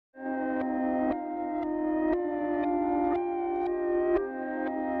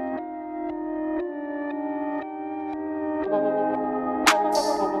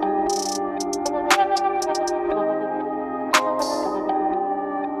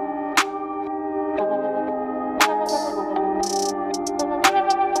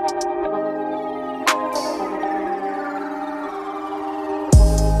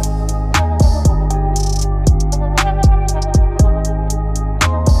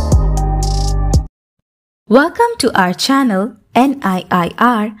Welcome to our channel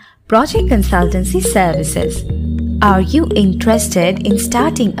NIIR Project Consultancy Services. Are you interested in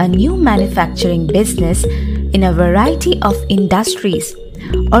starting a new manufacturing business in a variety of industries,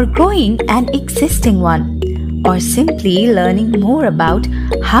 or growing an existing one, or simply learning more about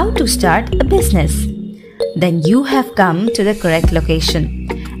how to start a business? Then you have come to the correct location,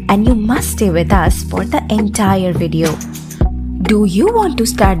 and you must stay with us for the entire video. Do you want to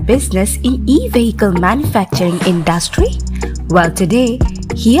start business in e-vehicle manufacturing industry? Well, today,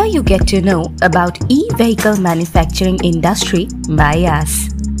 here you get to know about e-vehicle manufacturing industry by us.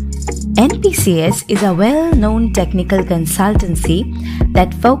 NPCS is a well-known technical consultancy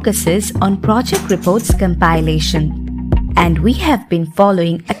that focuses on project reports compilation, and we have been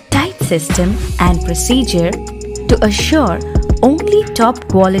following a tight system and procedure to assure only top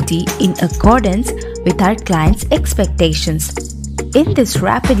quality in accordance with our clients' expectations in this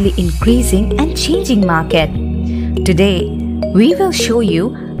rapidly increasing and changing market. Today, we will show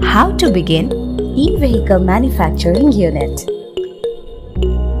you how to begin e-vehicle manufacturing unit.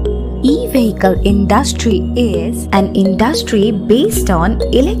 E-vehicle industry is an industry based on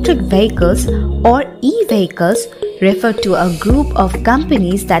electric vehicles, or e-vehicles refer to a group of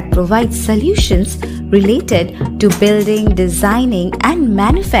companies that provide solutions related to building, designing and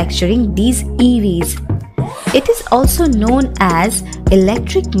manufacturing these EVs. It is also known as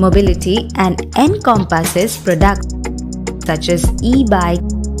electric mobility and encompasses products such as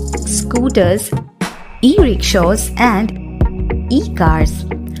e-bikes, scooters, e-rickshaws and e-cars.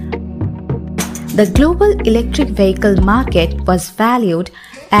 The global electric vehicle market was valued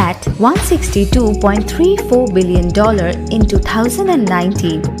at $162.34 billion in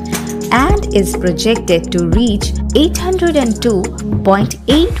 2019 and is projected to reach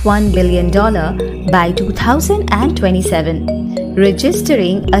 $802.81 billion by 2027,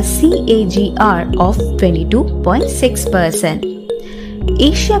 registering a CAGR of 22.6%.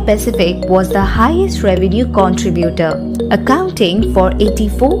 Asia Pacific was the highest revenue contributor, accounting for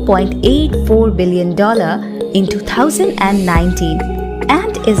 $84.84 billion in 2019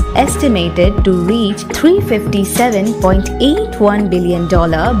 and is estimated to reach $357.81 billion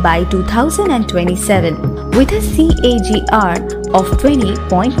by 2027 with a CAGR of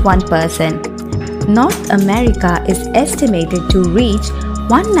 20.1%. North America is estimated to reach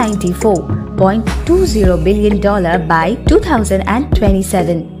 $194.20 billion by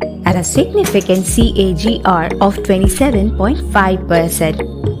 2027 at a significant CAGR of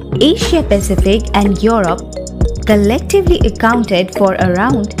 27.5%. Asia Pacific and Europe collectively accounted for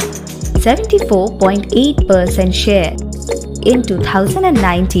around 74.8% share in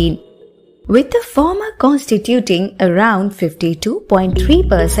 2019, with the former constituting around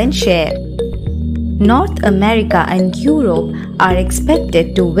 52.3% share. North America and Europe are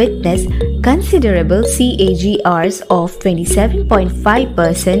expected to witness considerable CAGRs of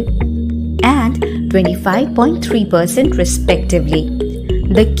 27.5% and 25.3% respectively.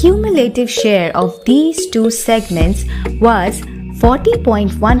 The cumulative share of these two segments was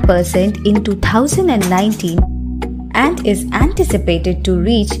 40.1% in 2019 and is anticipated to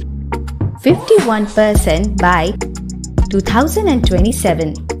reach 51% by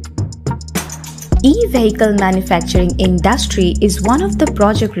 2027. E-vehicle manufacturing industry is one of the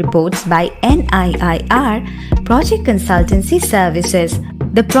project reports by NIIR Project Consultancy Services.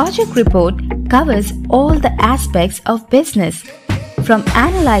 The project report covers all the aspects of business, from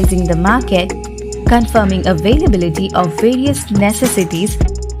analyzing the market, confirming availability of various necessities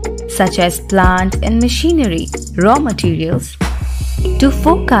such as plant and machinery, raw materials, to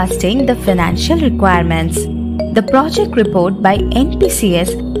forecasting the financial requirements. The project report by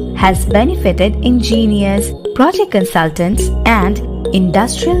NPCS has benefited engineers, project consultants and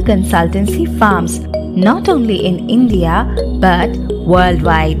industrial consultancy firms not only in India but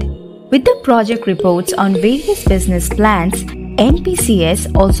worldwide. With the project reports on various business plans, NPCS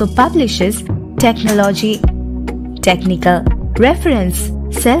also publishes technology, technical, reference,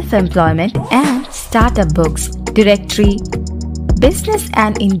 self-employment and startup books, directory, business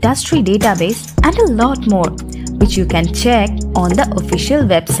and industry database and a lot more, which you can check on the official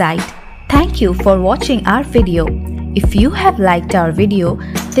website. Thank you for watching our video. If you have liked our video,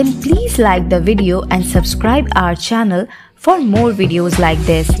 then please like the video and subscribe our channel for more videos like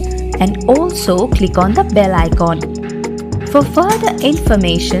this, and also click on the bell icon. For further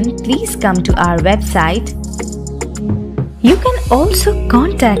information, please come to our website. You can also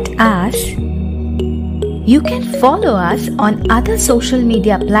contact us. You can follow us on other social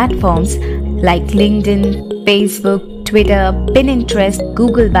media platforms like LinkedIn, Facebook, Twitter, Pinterest,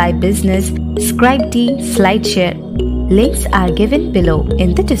 Google My Business, ScribeD, SlideShare. Links are given below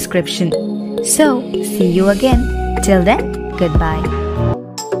in the description. So, see you again. Till then, goodbye.